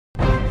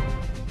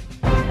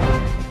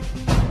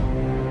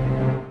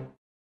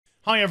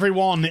Hi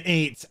everyone,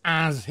 it's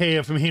Az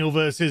here from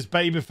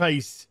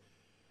HeelvsBabyface.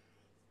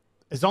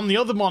 As on the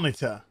other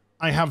monitor,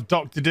 I have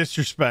Dr.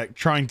 Disrespect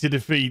trying to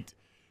defeat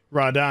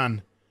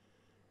Radan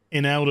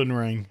in Elden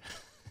Ring.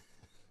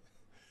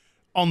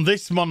 On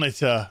this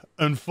monitor,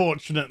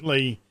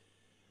 unfortunately,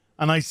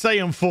 and I say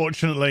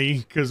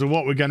unfortunately because of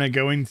what we're going to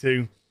go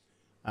into,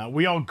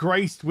 we are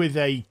graced with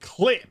a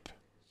clip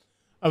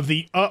of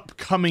the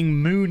upcoming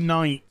Moon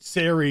Knight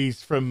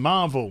series from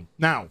Marvel.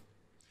 Now,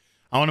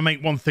 I want to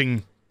make one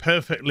thing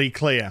perfectly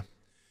clear.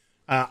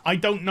 I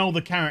don't know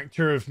the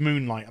character of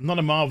Moon Knight. I'm not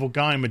a Marvel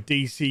guy. I'm a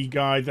DC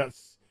guy.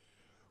 That's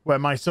where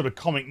my sort of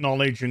comic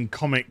knowledge and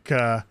comic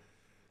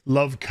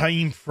love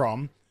came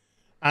from.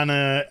 And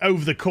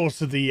over the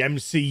course of the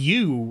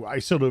MCU, I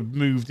sort of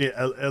moved it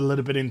a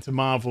little bit into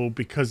Marvel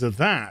because of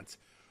that.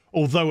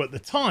 Although at the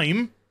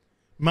time,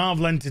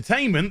 Marvel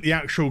Entertainment, the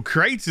actual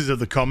creators of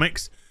the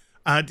comics,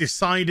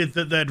 decided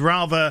that they'd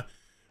rather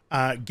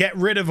get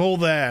rid of all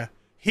their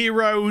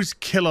heroes,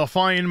 kill off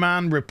Iron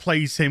Man,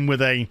 replace him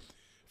with a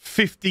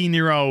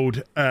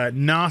 15-year-old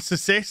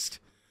narcissist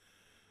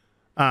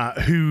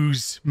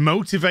whose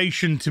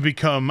motivation to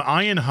become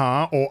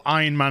Ironheart, or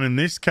Iron Man in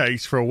this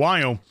case for a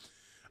while,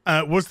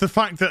 was the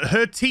fact that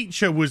her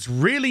teacher was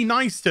really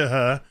nice to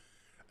her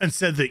and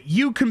said that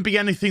you can be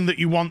anything that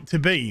you want to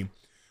be.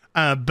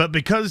 But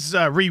because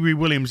Riri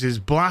Williams is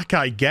black,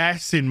 I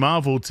guess, in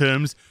Marvel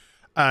terms,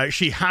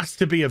 she has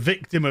to be a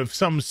victim of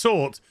some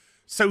sort.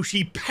 So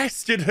she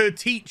pestered her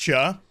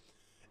teacher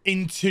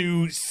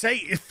into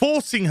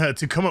forcing her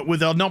to come up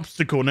with an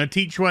obstacle. And her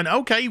teacher went,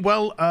 okay,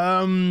 well,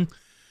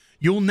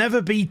 you'll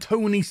never be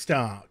Tony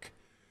Stark.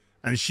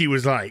 And she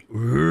was like,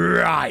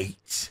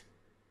 right.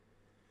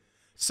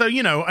 So,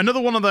 you know,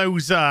 another one of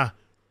those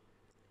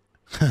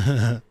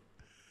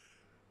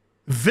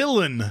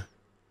villain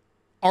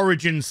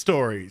origin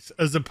stories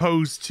as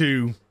opposed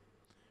to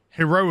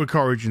heroic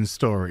origin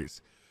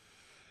stories.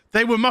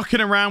 They were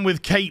mucking around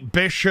with Kate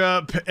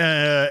Bishop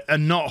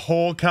and not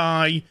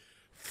Hawkeye.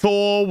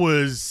 Thor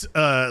was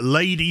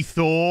Lady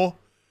Thor.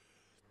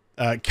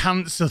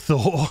 Cancer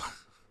Thor.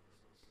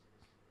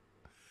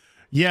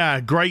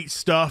 Yeah, great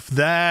stuff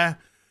there.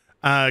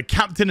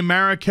 Captain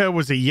America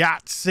was a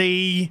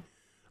Yahtzee.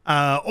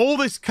 All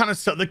this kind of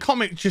stuff. The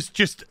comic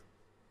just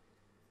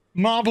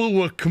Marvel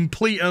were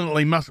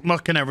completely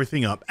mucking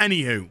everything up.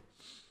 Anywho.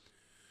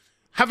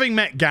 Having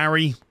met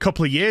Gary a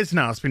couple of years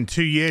now, it's been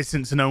 2 years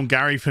since I've known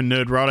Gary for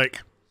Nerdrotic.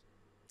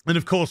 And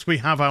of course, we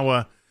have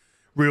our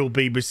Real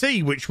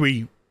BBC, which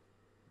we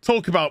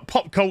talk about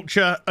pop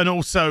culture and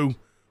also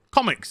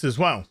comics as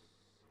well.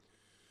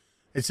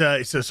 It's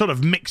a sort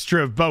of mixture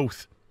of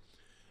both.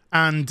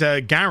 And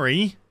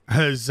Gary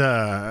has,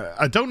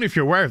 I don't know if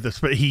you're aware of this,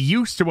 but he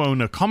used to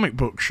own a comic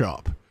book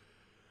shop.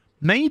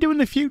 May do in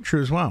the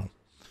future as well.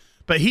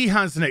 But he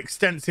has an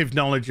extensive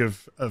knowledge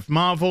of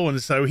Marvel,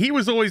 and so he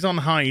was always on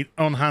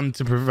hand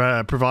to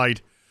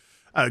provide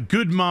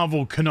good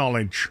Marvel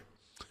knowledge.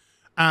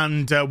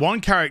 And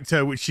one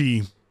character which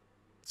he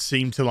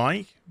seemed to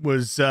like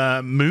was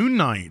Moon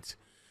Knight.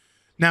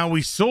 Now,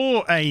 we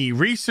saw a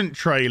recent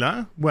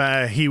trailer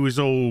where he was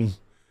all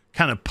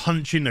kind of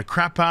punching the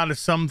crap out of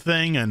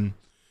something, and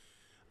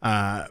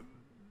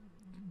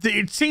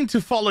it seemed to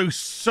follow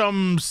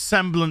some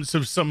semblance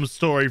of some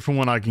story from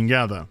what I can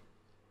gather.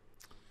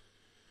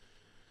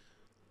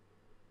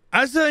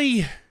 As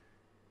a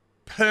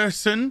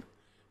person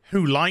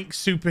who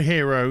likes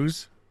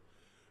superheroes,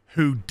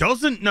 who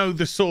doesn't know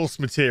the source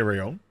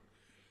material,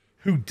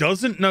 who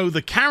doesn't know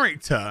the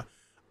character,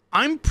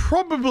 I'm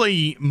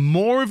probably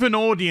more of an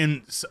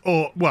audience,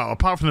 or, well,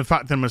 apart from the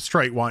fact that I'm a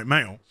straight white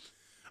male,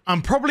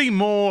 I'm probably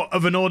more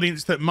of an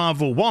audience that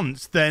Marvel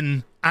wants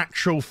than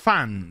actual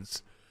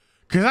fans.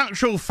 Because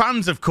actual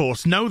fans, of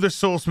course, know the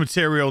source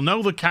material,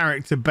 know the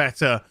character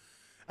better,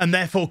 and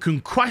therefore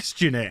can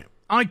question it.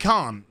 I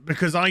can't,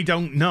 because I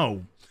don't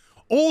know.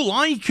 All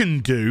I can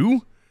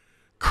do,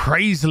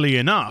 crazily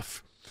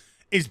enough,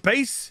 is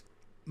base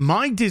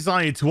my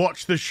desire to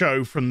watch the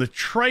show from the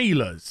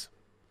trailers.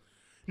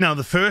 Now,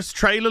 the first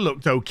trailer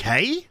looked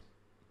okay.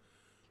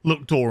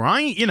 Looked all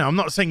right. You know, I'm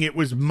not saying it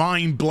was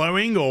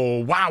mind-blowing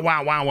or wow,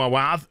 wow, wow, wow,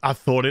 wow. I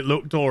thought it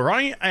looked all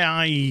right.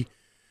 I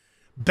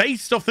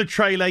based off the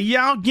trailer,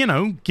 yeah, you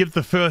know, give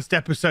the first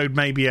episode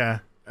maybe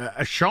a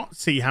shot,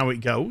 see how it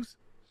goes.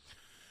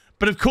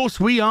 But of course,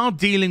 we are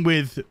dealing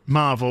with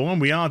Marvel, and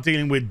we are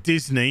dealing with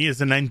Disney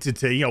as an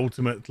entity,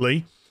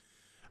 ultimately.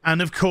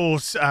 And of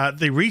course,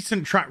 the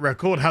recent track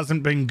record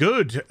hasn't been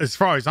good, as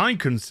far as I'm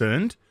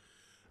concerned.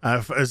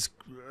 As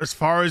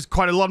far as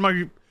quite a lot of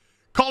my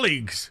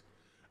colleagues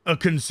are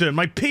concerned,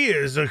 my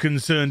peers are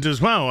concerned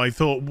as well. I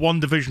thought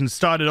WandaVision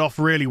started off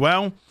really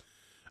well,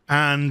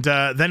 and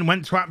then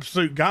went to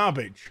absolute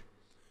garbage.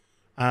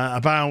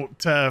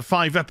 About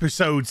 5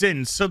 episodes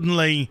in,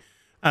 suddenly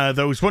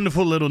those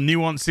wonderful little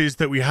nuances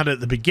that we had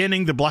at the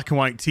beginning, the black and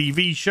white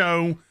TV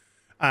show,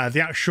 the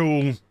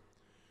actual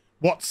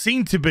what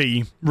seemed to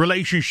be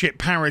relationship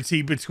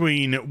parity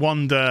between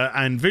Wanda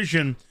and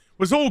Vision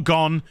was all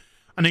gone,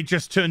 and it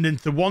just turned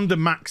into Wanda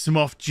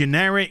Maximoff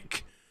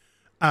generic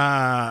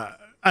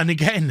And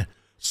again,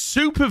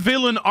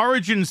 supervillain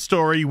origin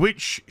story,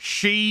 which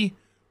she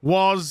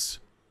was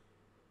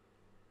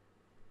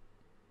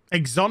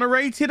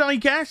exonerated, I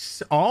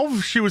guess,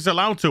 of. She was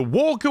allowed to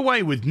walk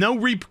away with no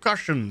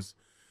repercussions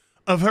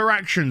of her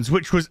actions,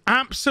 which was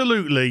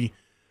absolutely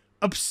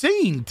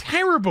obscene,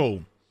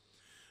 terrible.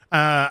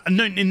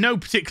 In no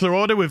particular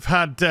order, we've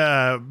had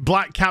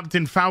Black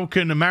Captain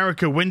Falcon,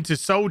 America Winter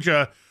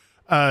Soldier,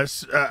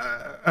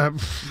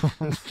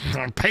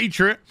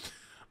 Patriot,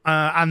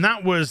 and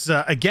that was,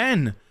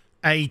 again,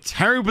 a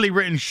terribly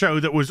written show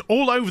that was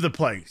all over the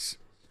place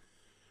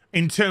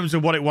in terms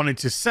of what it wanted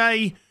to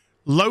say.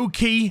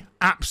 Loki,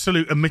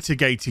 absolute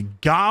unmitigated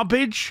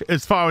garbage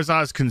as far as I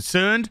was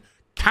concerned.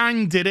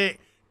 Kang did it.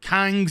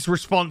 Kang's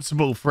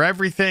responsible for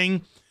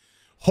everything.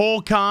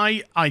 Hawkeye,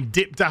 I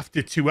dipped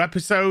after 2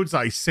 episodes.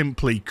 I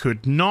simply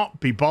could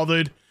not be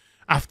bothered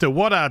after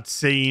what I'd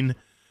seen.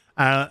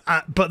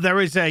 But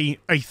there is a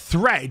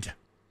thread.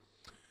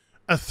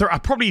 I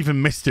probably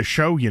even missed a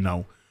show, you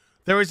know.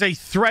 There is a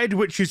thread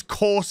which is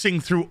coursing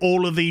through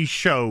all of these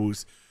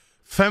shows.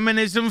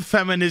 Feminism,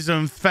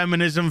 feminism,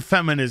 feminism,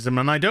 feminism.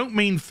 And I don't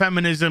mean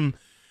feminism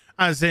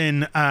as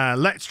in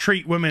let's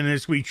treat women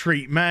as we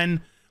treat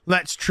men.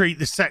 Let's treat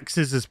the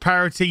sexes as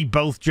parity,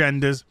 both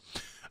genders.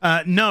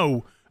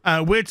 No,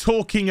 we're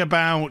talking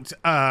about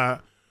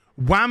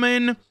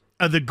women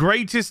are the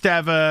greatest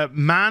ever.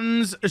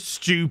 Man's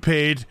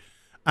stupid.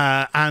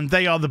 And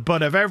they are the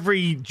butt of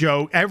every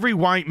joke. Every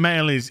white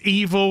male is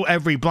evil.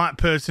 Every black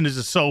person is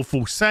a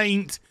soulful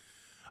saint.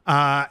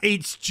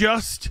 It's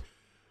just,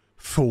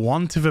 for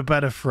want of a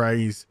better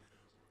phrase,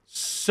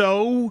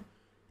 so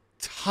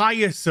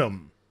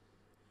tiresome.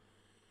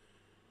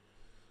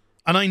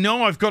 And I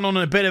know I've gone on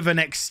a bit of an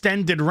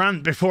extended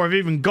rant before I've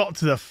even got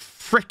to the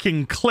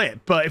freaking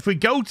clip. But if we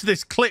go to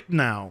this clip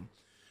now,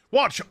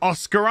 watch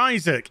Oscar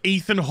Isaac,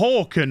 Ethan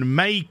Hawke, and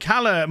May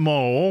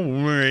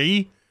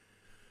Calamari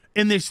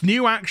in this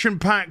new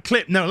action-packed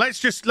clip. No, let's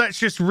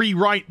just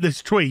rewrite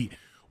this tweet.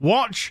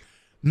 Watch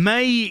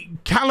May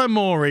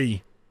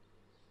Calamari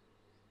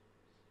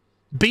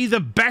be the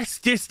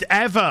bestest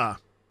ever.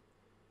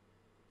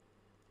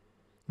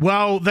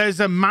 Well, there's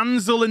a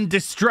mansel in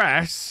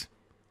distress,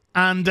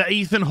 and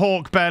Ethan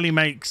Hawke barely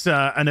makes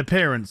an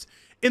appearance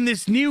in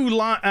this new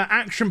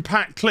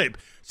action-packed clip.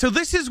 So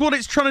this is what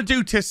it's trying to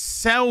do to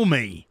sell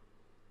me.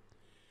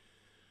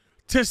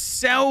 To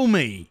sell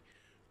me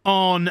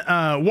on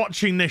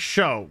watching this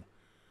show.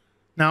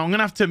 Now, I'm going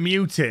to have to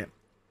mute it.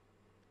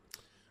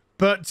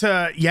 But,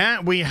 yeah,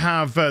 we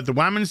have the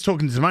woman's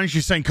talking to the man.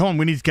 She's saying, come on,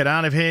 we need to get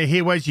out of here.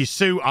 Here, where's your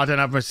suit? I don't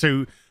have my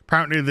suit.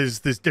 Apparently, there's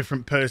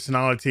different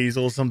personalities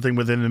or something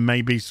within them.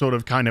 Maybe sort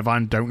of kind of, I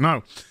don't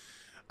know.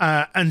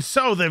 And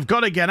so they've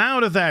got to get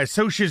out of there.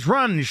 So she's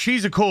run.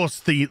 She's, of course,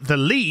 the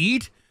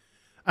lead.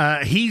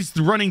 He's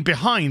running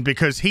behind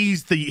because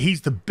he's the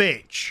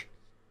bitch.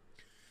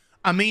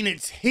 I mean,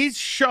 it's his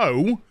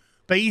show,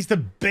 but he's the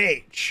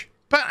bitch.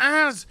 But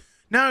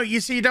no, you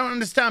see, you don't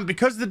understand.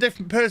 Because of the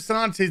different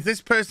personalities,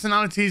 this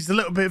personality is a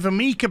little bit of a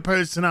meeker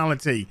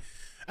personality.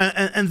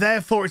 And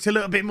therefore, it's a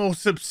little bit more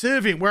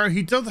subservient, where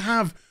he does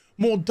have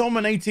more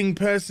dominating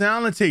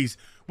personalities.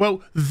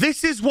 Well,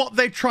 this is what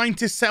they're trying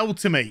to sell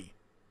to me.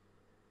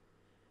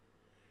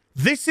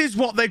 This is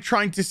what they're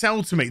trying to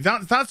sell to me.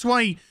 That's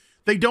why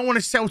they don't want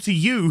to sell to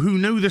you, who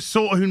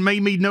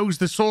maybe knows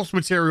the source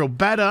material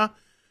better.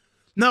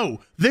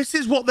 No, this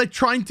is what they're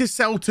trying to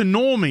sell to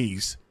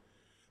normies.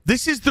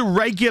 This is the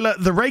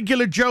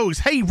regular Joes.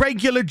 Hey,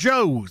 regular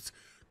Joes,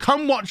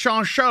 come watch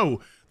our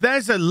show.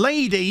 There's a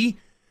lady,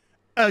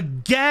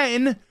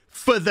 again,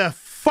 for the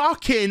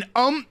fucking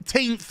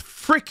umpteenth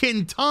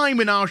freaking time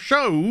in our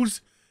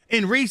shows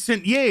in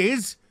recent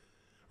years,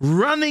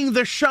 running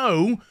the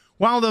show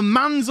while the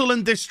mansel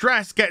in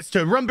distress gets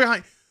to run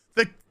behind.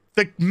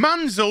 The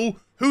mansel,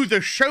 who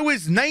the show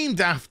is named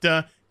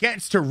after,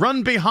 gets to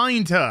run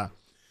behind her.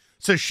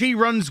 So she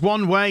runs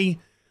one way.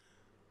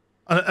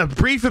 A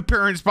brief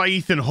appearance by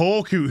Ethan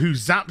Hawke, who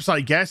zaps,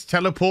 I guess,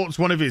 teleports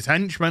one of his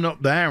henchmen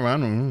up there. I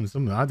don't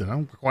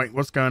know quite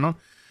what's going on.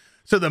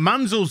 So the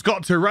mansel's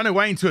got to run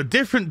away into a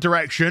different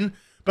direction,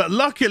 but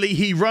luckily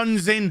he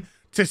runs in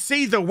to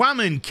see the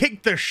woman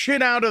kick the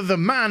shit out of the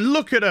man.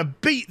 Look at her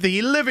beat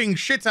the living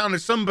shit out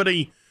of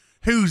somebody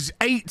who's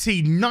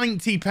 80,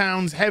 90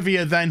 pounds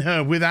heavier than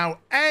her without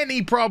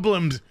any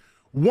problems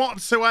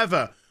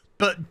whatsoever.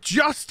 But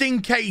just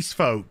in case,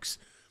 folks,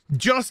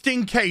 just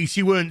in case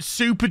you weren't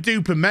super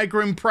duper mega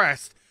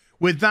impressed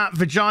with that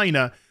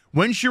vagina,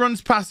 when she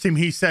runs past him,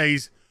 he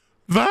says,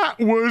 "That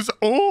was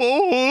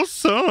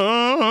awesome."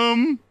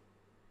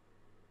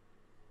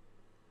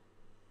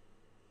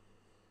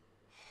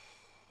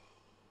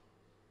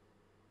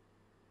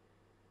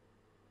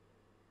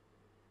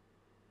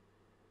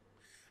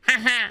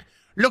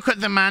 Look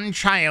at the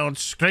man-child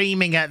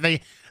screaming at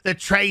the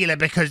trailer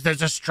because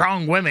there's a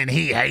strong woman.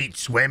 He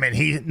hates women.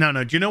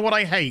 No, do you know what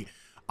I hate?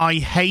 I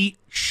hate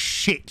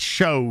shit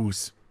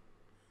shows.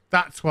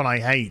 That's what I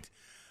hate.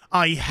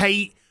 I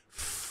hate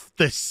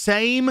the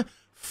same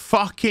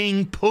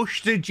fucking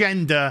pushed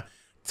agenda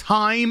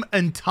time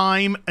and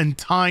time and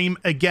time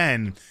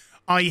again.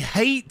 I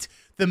hate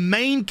the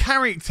main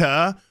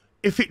character,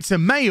 if it's a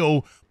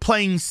male,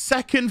 playing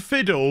second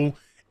fiddle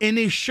in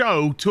his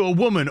show to a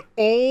woman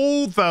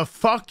all the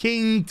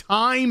fucking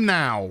time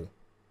now.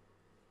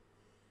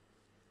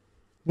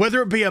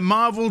 Whether it be a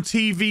Marvel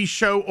TV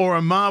show or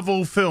a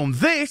Marvel film,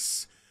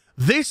 this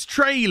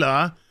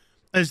trailer,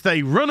 as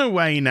they run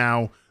away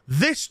now,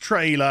 this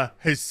trailer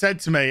has said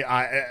to me,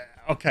 I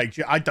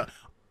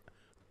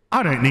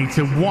don't need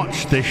to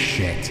watch this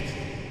shit.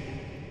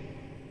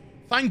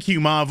 Thank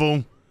you,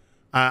 Marvel.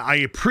 I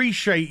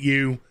appreciate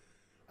you.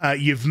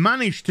 You've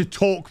managed to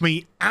talk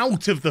me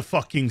out of the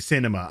fucking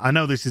cinema. I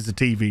know this is a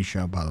TV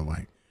show, by the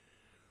way.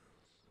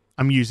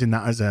 I'm using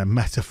that as a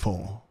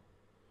metaphor.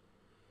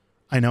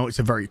 I know it's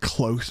a very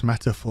close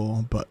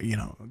metaphor, but, you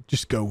know,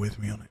 just go with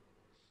me on it.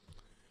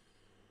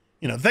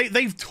 You know,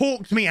 they've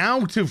talked me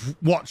out of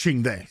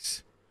watching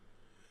this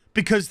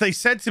because they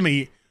said to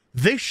me,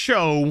 this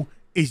show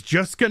is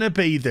just going to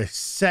be the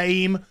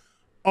same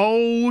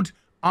old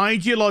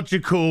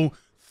ideological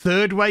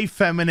third wave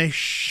feminist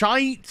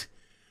shite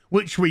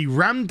which we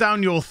ram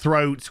down your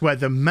throats, where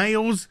the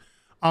males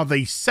are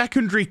the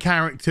secondary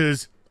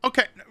characters.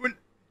 Okay,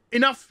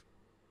 enough.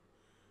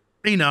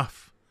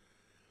 Enough.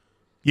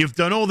 You've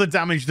done all the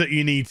damage that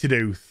you need to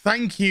do.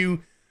 Thank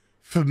you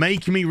for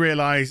making me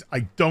realize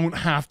I don't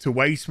have to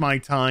waste my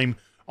time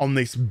on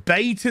this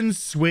bait and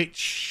switch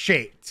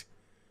shit.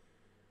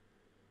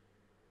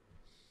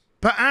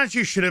 But as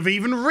you should have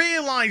even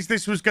realized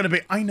this was going to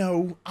be... I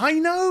know.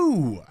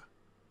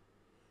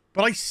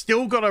 But I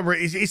still got to...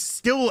 It's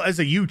still, as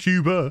a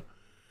YouTuber,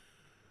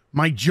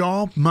 my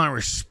job, my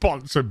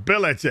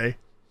responsibility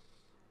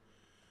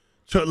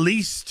to at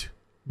least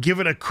give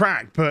it a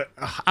crack. But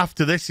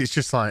after this, it's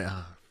just like,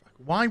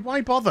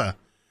 why bother?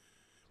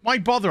 Why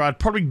bother? I'd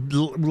probably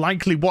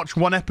likely watch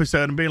one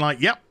episode and be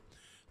like, yep,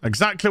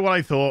 exactly what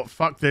I thought.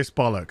 Fuck this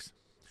bollocks.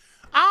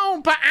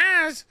 Oh, but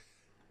as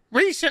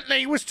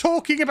recently was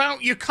talking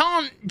about you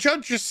can't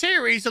judge a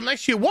series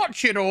unless you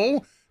watch it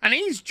all, and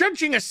he's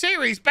judging a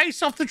series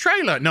based off the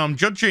trailer. No, I'm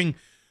judging...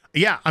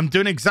 Yeah, I'm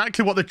doing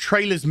exactly what the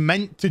trailer's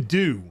meant to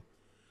do.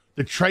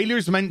 The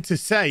trailer's meant to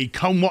say,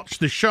 come watch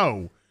the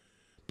show.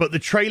 But the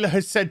trailer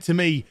has said to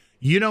me,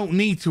 you don't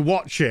need to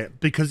watch it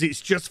because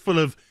it's just full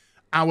of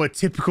our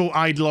typical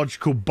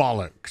ideological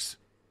bollocks.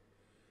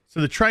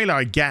 So the trailer,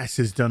 I guess,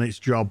 has done its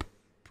job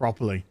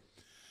properly.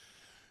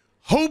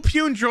 Hope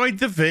you enjoyed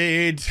the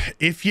vid.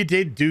 If you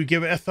did, do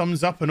give it a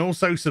thumbs up and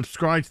also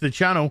subscribe to the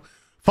channel.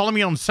 Follow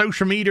me on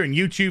social media and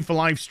YouTube for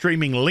live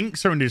streaming.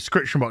 Links are in the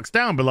description box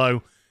down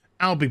below.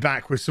 I'll be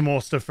back with some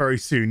more stuff very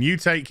soon. You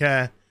take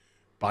care.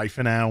 Bye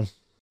for now.